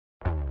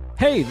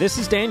Hey, this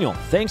is Daniel.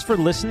 Thanks for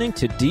listening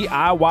to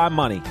DIY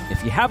Money.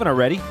 If you haven't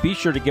already, be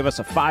sure to give us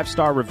a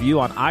 5-star review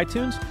on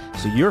iTunes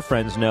so your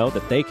friends know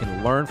that they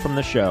can learn from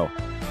the show.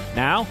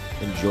 Now,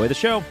 enjoy the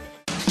show.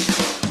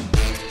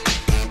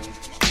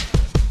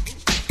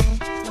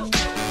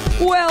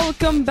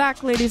 Welcome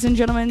back, ladies and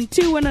gentlemen,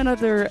 to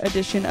another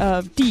edition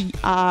of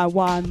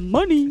DIY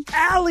Money.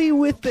 Allie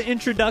with the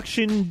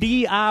introduction,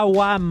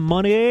 DIY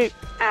Money.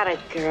 At it,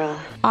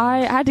 girl.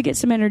 I had to get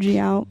some energy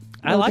out.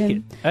 I like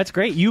it. That's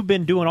great. You've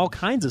been doing all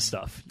kinds of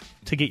stuff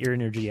to get your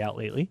energy out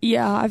lately.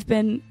 Yeah, I've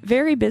been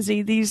very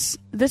busy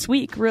this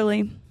week,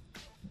 really.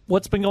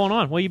 What's been going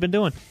on? What have you been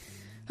doing?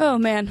 Oh,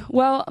 man.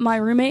 Well, my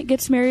roommate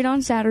gets married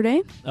on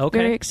Saturday. Okay.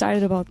 Very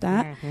excited about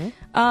that.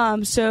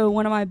 Mm-hmm. So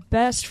one of my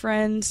best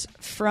friends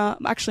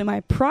actually my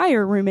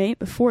prior roommate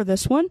before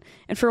this one,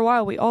 and for a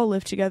while we all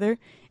lived together,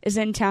 is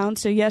in town.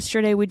 So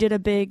yesterday we did a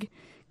big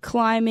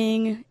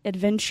climbing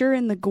adventure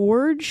in the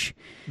gorge.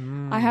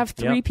 I have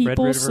 3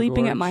 people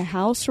sleeping at my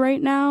house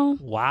right now.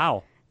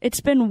 Wow. It's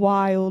been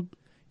wild.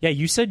 Yeah,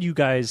 you said you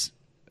guys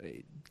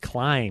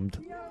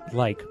climbed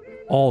like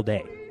all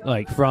day.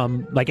 Like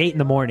from like 8 in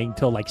the morning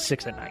till like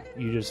 6 at night.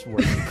 You just were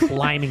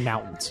climbing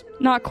mountains.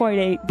 Not quite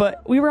 8,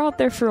 but we were out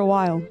there for a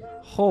while.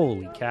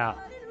 Holy cow.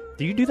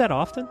 Do you do that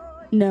often?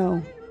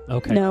 No.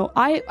 Okay. No,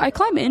 I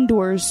climb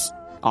indoors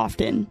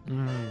often.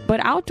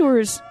 But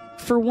outdoors,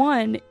 for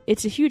one,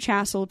 it's a huge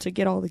hassle to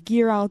get all the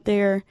gear out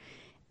there.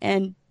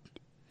 And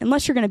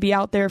unless you're going to be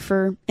out there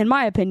for, in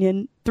my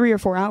opinion, 3 or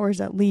 4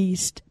 hours at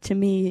least, to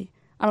me,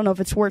 I don't know if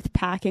it's worth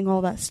packing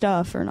all that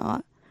stuff or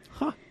not.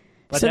 Huh.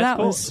 But so that's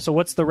cool. So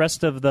what's the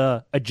rest of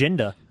the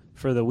agenda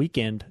for the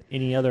weekend?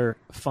 Any other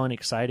fun,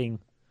 exciting?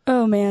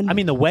 Oh, man. I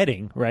mean, the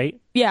wedding, right?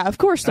 Yeah, of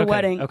course, the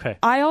wedding. Okay.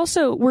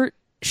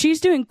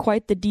 She's doing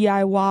quite the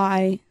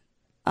DIY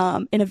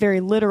in a very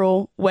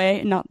literal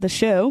way, not the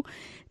show,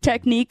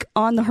 technique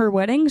on her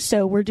wedding.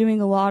 So we're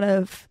doing a lot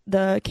of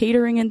the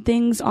catering and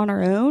things on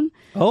our own,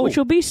 which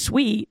will be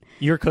sweet.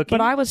 You're cooking?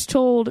 But I was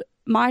told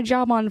my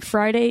job on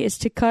Friday is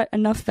to cut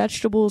enough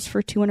vegetables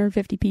for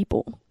 250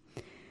 people.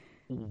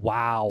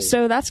 Wow.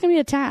 So that's going to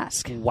be a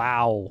task.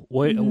 Wow.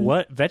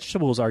 What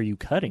vegetables are you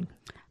cutting?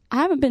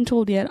 I haven't been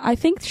told yet. I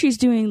think she's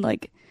doing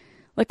like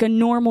a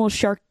normal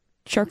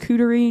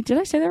charcuterie. Did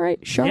I say that right?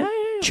 Yeah.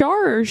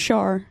 Char or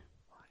char?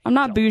 I'm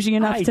not bougie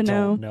enough to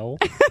know. I don't know.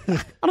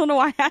 I don't know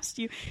why I asked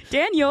you.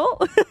 Daniel.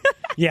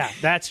 Yeah,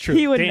 that's true.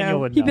 He would Daniel know.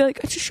 would He'd be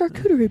like, it's a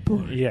charcuterie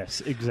board. Yes,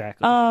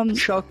 exactly.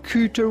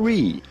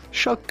 Charcuterie.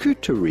 So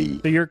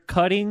you're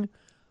cutting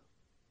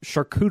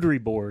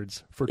charcuterie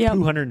boards for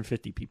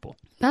 250 people.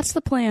 That's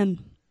the plan.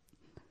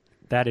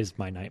 That is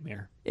my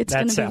nightmare.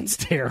 That sounds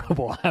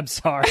terrible. I'm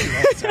sorry.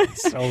 That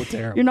sounds so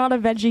terrible. You're not a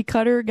veggie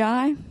cutter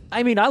guy?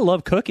 I mean, I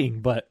love cooking,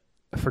 but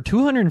for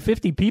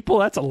 250 people,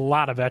 that's a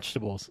lot of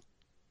vegetables.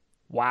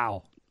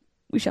 Wow.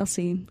 We shall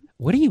see.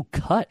 What do you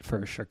cut for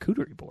a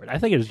charcuterie board? I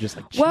think it was just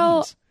like cheese.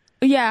 Well,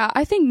 yeah,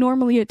 I think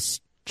normally it's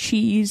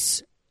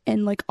cheese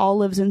and like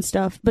olives and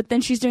stuff, but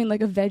then she's doing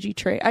like a veggie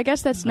tray. I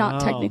guess that's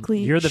not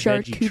technically you're the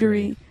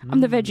charcuterie.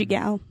 I'm the veggie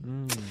gal.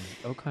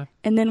 Okay.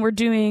 And then we're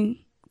doing,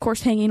 of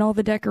course, hanging all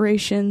the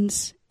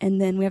decorations, and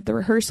then we have the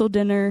rehearsal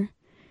dinner,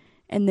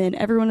 and then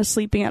everyone is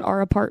sleeping at our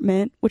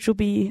apartment, which will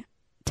be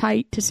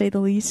tight to say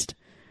the least.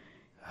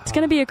 It's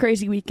going to be a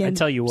crazy weekend. I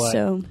tell you what.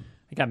 So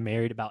I got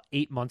married about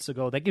 8 months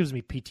ago. That gives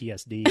me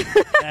PTSD.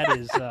 That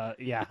is,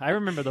 yeah, I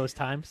remember those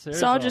times.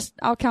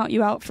 I'll count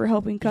you out for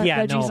helping cut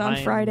veggies on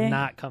Friday. I'm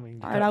not coming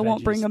to All right, I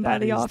won't bring them by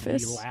the office. That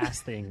is the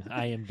last thing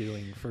I am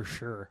doing for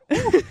sure.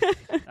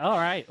 All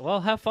right,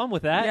 well, have fun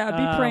with that.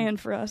 Yeah, be praying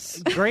for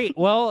us. Great.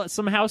 Well,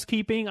 some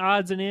housekeeping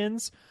odds and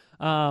ends.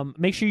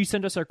 Make sure you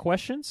send us our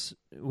questions.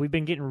 We've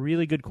been getting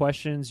really good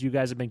questions. You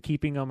guys have been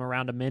keeping them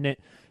around a minute.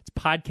 It's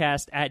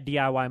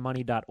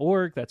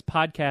podcast@DIYmoney.org. That's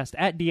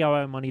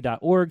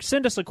podcast@DIYmoney.org.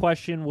 Send us a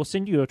question. We'll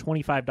send you a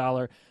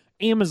 $25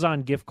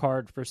 Amazon gift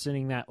card for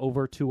sending that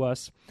over to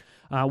us.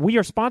 We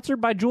are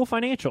sponsored by Jewel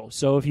Financial.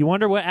 So if you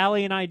wonder what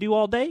Allie and I do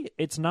all day,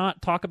 it's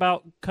not talk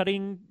about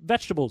cutting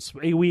vegetables.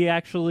 We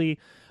actually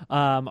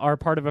are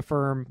part of a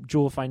firm,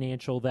 Jewel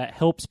Financial, that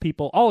helps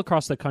people all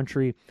across the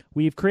country.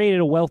 We've created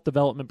a wealth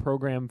development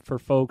program for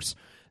folks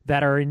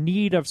that are in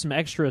need of some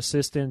extra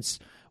assistance,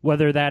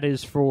 whether that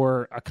is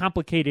for a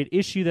complicated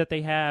issue that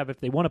they have, if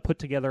they want to put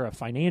together a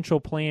financial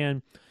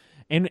plan.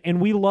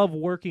 And we love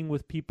working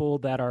with people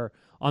that are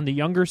on the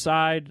younger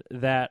side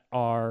that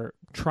are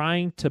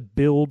trying to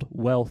build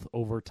wealth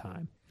over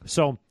time.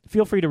 So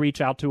feel free to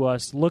reach out to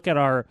us. Look at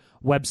our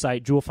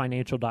website,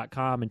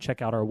 jewelfinancial.com, and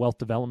check out our wealth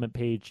development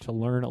page to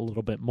learn a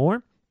little bit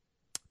more.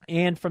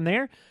 And from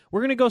there,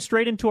 we're going to go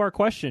straight into our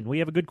question. We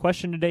have a good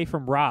question today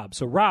from Rob.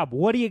 So, Rob,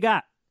 what do you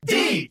got?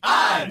 DIY!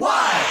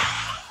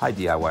 Hi,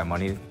 DIY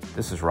Money.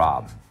 This is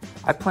Rob.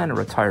 I plan to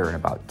retire in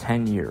about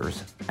 10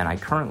 years, and I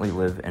currently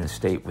live in a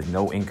state with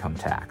no income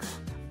tax.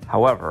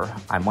 However,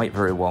 I might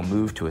very well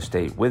move to a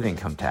state with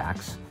income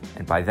tax,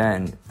 and by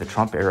then, the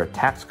Trump-era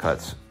tax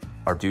cuts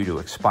are due to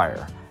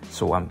expire.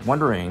 So I'm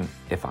wondering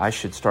if I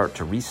should start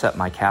to reset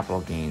my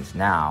capital gains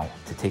now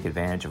to take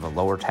advantage of a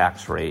lower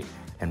tax rate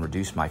and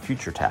reduce my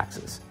future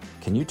taxes.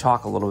 Can you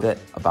talk a little bit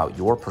about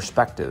your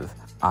perspective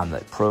on the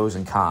pros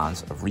and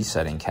cons of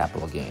resetting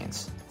capital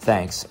gains?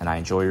 Thanks, and I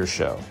enjoy your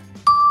show.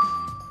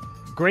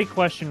 Great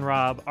question,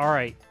 Rob. All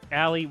right,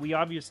 Allie, we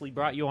obviously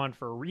brought you on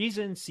for a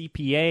reason,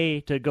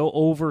 CPA, to go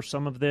over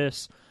some of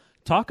this.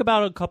 Talk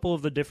about a couple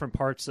of the different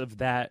parts of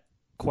that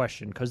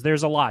question, because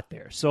there's a lot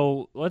there.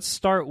 So let's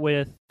start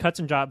with Cuts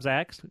and Jobs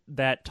Act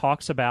that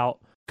talks about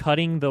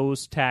cutting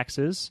those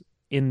taxes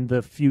in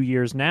the few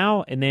years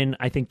now, and then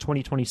I think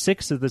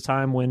 2026 is the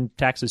time when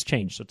taxes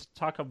change. So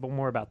talk a bit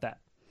more about that.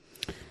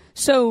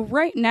 So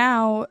right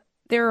now,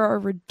 there are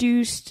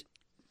reduced,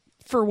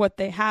 for what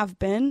they have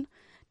been,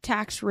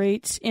 tax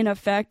rates in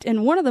effect.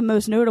 And one of the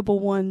most notable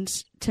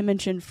ones to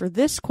mention for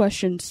this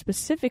question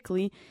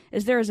specifically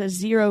is there is a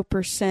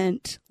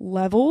 0%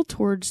 level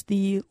towards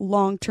the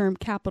long-term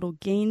capital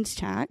gains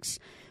tax,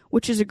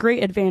 which is a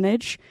great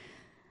advantage.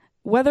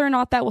 Whether or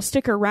not that will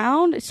stick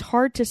around, it's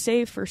hard to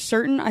say for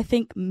certain. I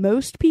think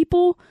most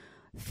people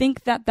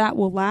think that that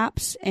will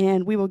lapse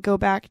and we will go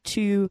back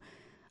to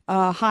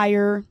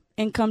higher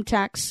income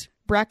tax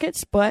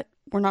brackets, but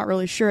we're not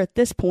really sure at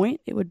this point.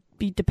 It would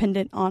be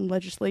dependent on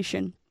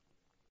legislation.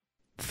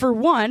 For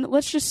one,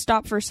 let's just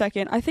stop for a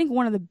second. I think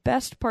one of the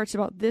best parts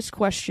about this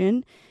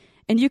question,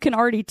 and you can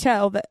already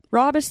tell that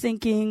Rob is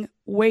thinking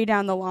way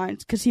down the line,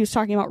 because he was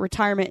talking about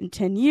retirement in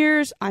 10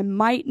 years. I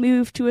might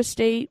move to a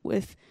state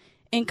with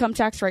income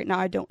tax. Right now,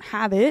 I don't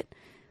have it.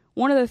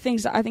 One of the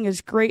things that I think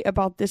is great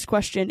about this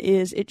question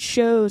is it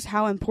shows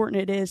how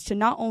important it is to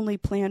not only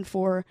plan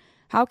for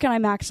how can I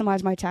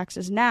maximize my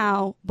taxes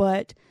now,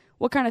 but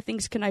what kind of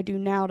things can I do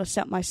now to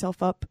set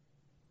myself up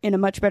in a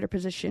much better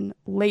position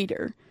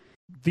later.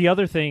 The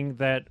other thing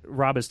that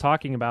Rob is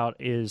talking about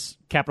is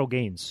capital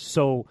gains.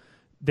 So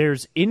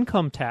there's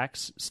income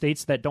tax,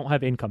 states that don't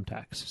have income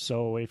tax.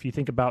 So if you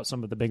think about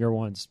some of the bigger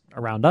ones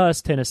around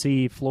us,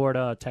 Tennessee,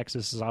 Florida,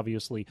 Texas is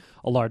obviously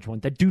a large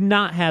one, that do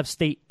not have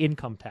state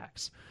income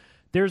tax.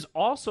 There's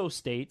also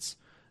states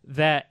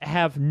that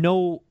have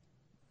no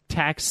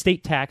tax,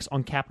 state tax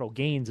on capital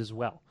gains as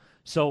well.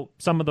 So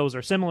some of those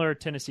are similar,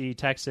 Tennessee,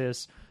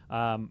 Texas,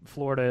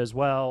 Florida as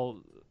well.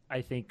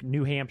 I think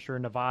New Hampshire,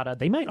 Nevada,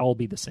 they might all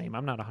be the same.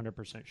 I'm not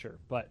 100% sure,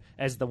 but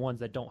as the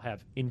ones that don't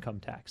have income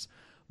tax.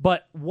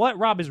 But what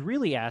Rob is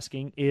really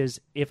asking is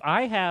if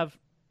I have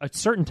a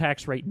certain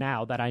tax rate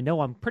now that I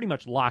know I'm pretty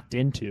much locked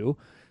into,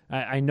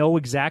 I know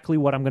exactly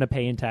what I'm going to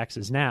pay in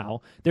taxes now.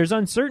 There's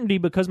uncertainty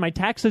because my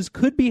taxes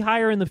could be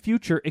higher in the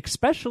future,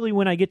 especially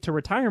when I get to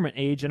retirement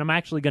age and I'm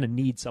actually going to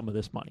need some of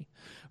this money,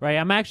 right?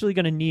 I'm actually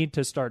going to need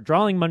to start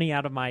drawing money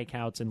out of my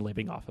accounts and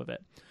living off of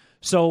it.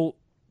 So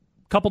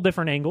couple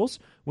different angles.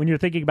 When you're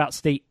thinking about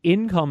state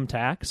income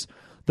tax,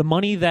 the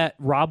money that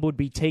Rob would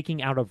be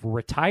taking out of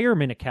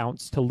retirement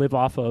accounts to live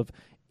off of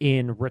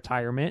in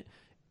retirement,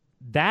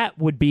 that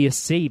would be a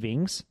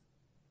savings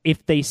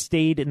if they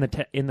stayed in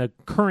the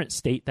current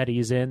state that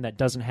he's in that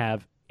doesn't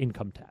have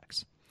income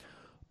tax.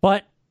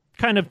 But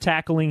kind of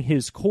tackling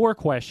his core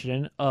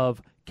question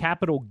of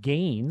capital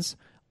gains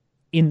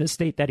in the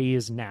state that he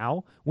is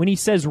now, when he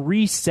says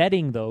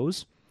resetting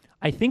those,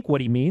 I think what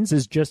he means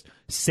is just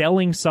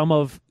selling some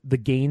of the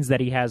gains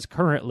that he has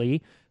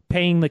currently,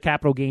 paying the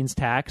capital gains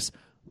tax,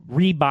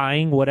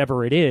 rebuying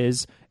whatever it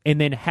is, and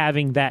then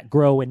having that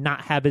grow and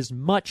not have as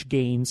much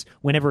gains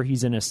whenever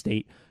he's in a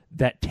state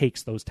that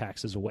takes those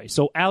taxes away.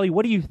 So, Allie,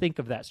 what do you think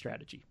of that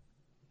strategy?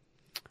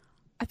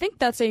 I think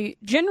that's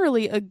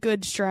generally a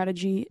good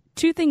strategy.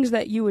 Two things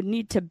that you would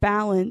need to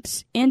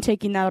balance in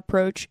taking that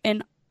approach,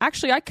 and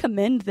actually I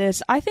commend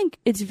this. I think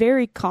it's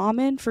very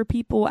common for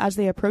people as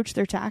they approach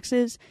their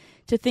taxes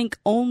to think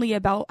only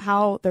about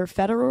how their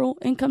federal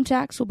income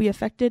tax will be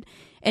affected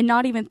and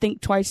not even think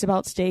twice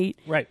about state.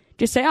 Right.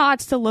 Just say,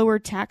 it's the lower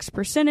tax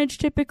percentage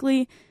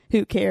typically.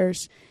 Who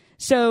cares?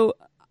 So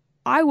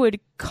I would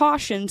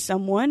caution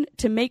someone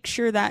to make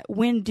sure that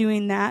when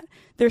doing that,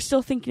 they're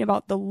still thinking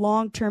about the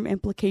long-term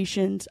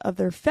implications of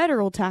their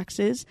federal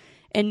taxes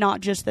and not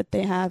just that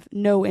they have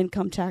no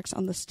income tax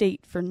on the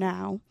state for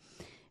now.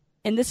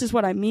 And this is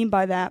what I mean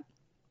by that.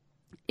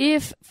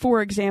 If,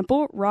 for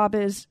example, Rob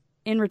is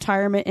in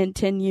retirement in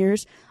 10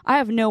 years, I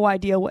have no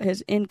idea what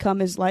his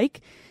income is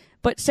like,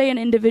 but say an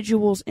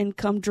individual's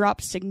income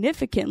drops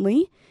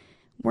significantly,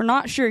 we're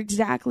not sure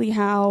exactly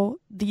how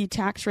the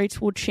tax rates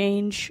will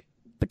change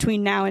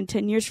between now and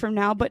 10 years from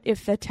now, but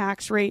if the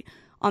tax rate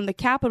on the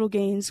capital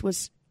gains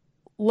was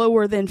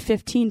lower than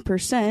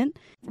 15%,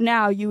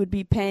 now you would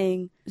be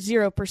paying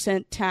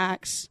 0%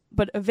 tax,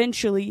 but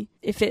eventually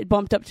if it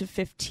bumped up to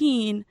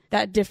 15,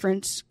 that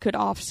difference could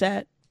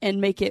offset and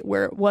make it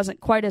where it wasn't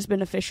quite as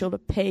beneficial to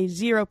pay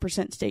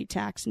 0% state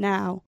tax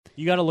now.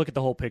 You got to look at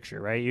the whole picture,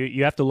 right?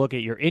 You have to look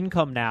at your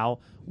income now,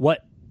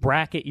 what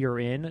bracket you're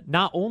in,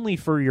 not only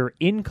for your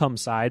income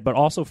side, but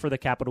also for the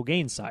capital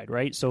gains side,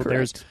 right? So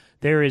Correct.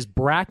 there is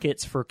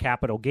brackets for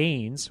capital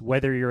gains,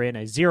 whether you're in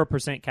a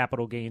 0%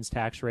 capital gains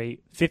tax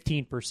rate,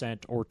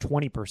 15% or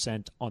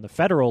 20% on the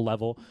federal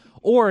level,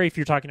 or if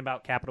you're talking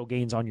about capital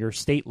gains on your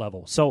state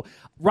level. So,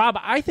 Rob,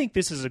 I think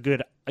this is a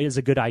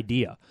good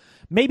idea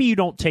maybe you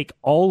don't take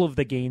all of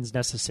the gains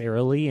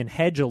necessarily and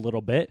hedge a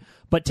little bit,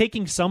 but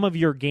taking some of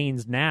your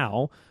gains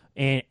now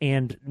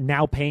and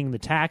now paying the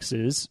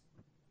taxes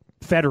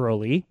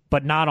federally,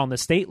 but not on the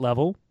state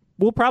level,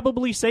 will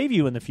probably save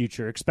you in the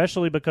future,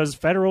 especially because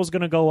federal is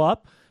going to go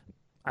up.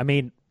 I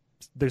mean,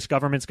 this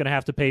government's going to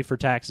have to pay for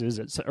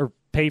taxes or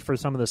pay for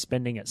some of the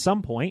spending at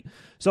some point.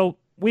 So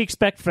we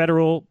expect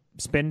federal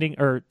spending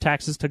or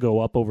taxes to go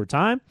up over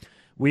time.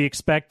 We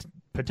expect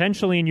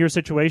potentially in your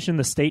situation,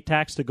 the state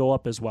tax to go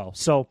up as well.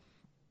 So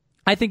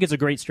I think it's a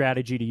great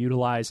strategy to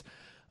utilize.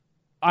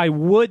 I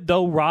would,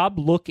 though, Rob,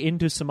 look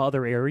into some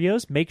other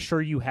areas. Make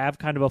sure you have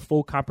kind of a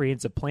full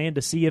comprehensive plan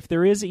to see if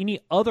there is any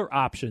other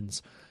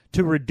options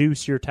to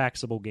reduce your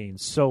taxable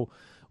gains. So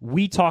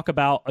we talk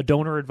about a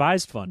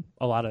donor-advised fund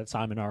a lot of the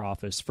time in our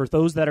office. For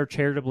those that are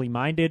charitably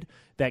minded,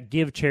 that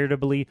give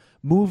charitably,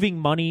 moving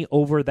money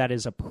over that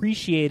is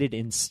appreciated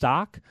in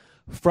stock,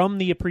 from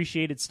the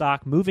appreciated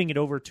stock, moving it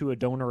over to a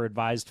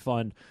donor-advised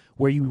fund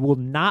where you will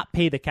not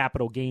pay the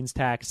capital gains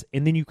tax,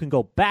 and then you can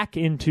go back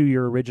into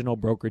your original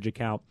brokerage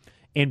account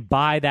and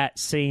buy that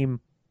same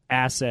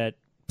asset,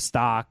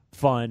 stock,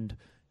 fund,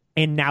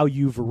 and now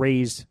you've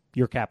raised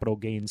your capital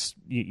gains.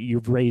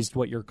 You've raised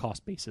what your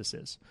cost basis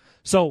is.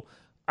 So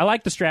I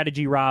like the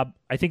strategy, Rob.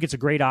 I think it's a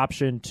great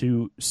option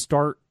to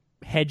start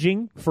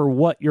hedging for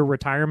what your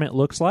retirement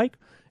looks like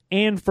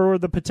and for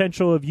the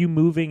potential of you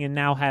moving and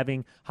now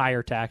having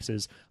higher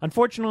taxes.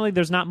 Unfortunately,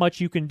 there's not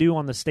much you can do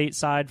on the state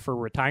side for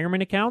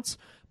retirement accounts,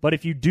 but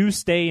if you do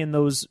stay in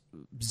those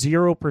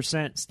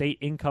 0% state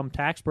income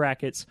tax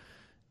brackets,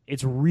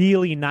 it's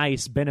really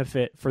nice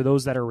benefit for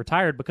those that are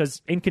retired,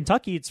 because in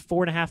Kentucky, it's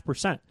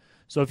 4.5%.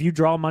 So if you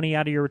draw money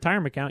out of your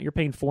retirement account, you're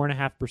paying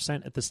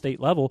 4.5% at the state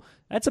level.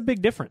 That's a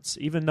big difference,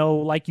 even though,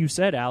 like you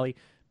said, Allie,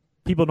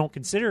 people don't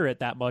consider it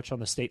that much on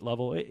the state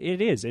level.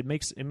 It is. It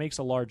makes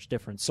a large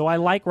difference. So I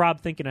like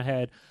Rob thinking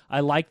ahead. I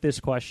like this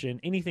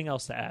question. Anything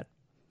else to add?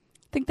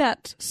 I think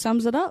that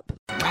sums it up.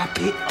 Wrap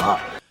it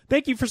up.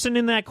 Thank you for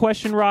sending that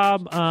question,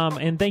 Rob,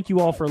 and thank you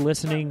all for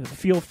listening.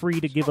 Feel free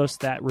to give us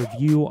that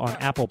review on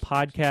Apple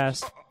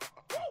Podcast.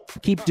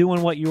 Keep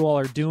doing what you all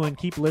are doing.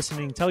 Keep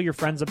listening. Tell your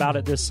friends about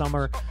it this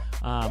summer.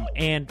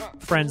 And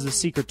friends, the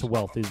secret to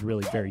wealth is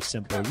really very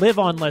simple. Live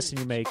on less than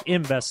you make.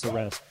 Invest the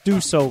rest.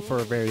 Do so for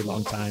a very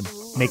long time.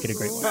 Make it a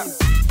great one.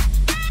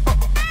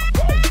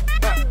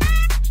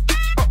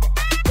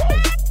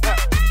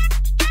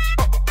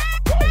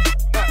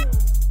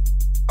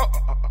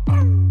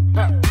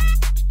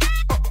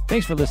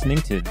 Thanks for listening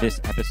to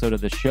this episode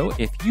of the show.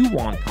 If you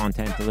want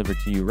content delivered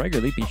to you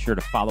regularly, be sure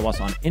to follow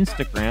us on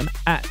Instagram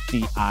at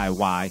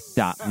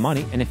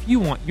DIY.money. And if you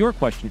want your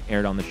question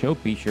aired on the show,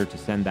 be sure to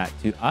send that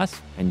to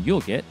us, and you'll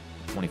get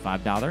a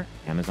 $25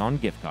 Amazon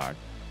gift card.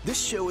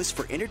 This show is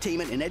for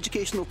entertainment and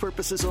educational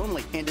purposes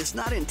only and is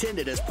not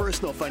intended as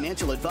personal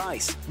financial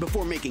advice.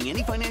 Before making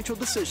any financial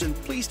decision,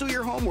 please do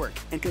your homework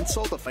and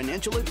consult a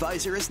financial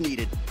advisor as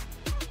needed.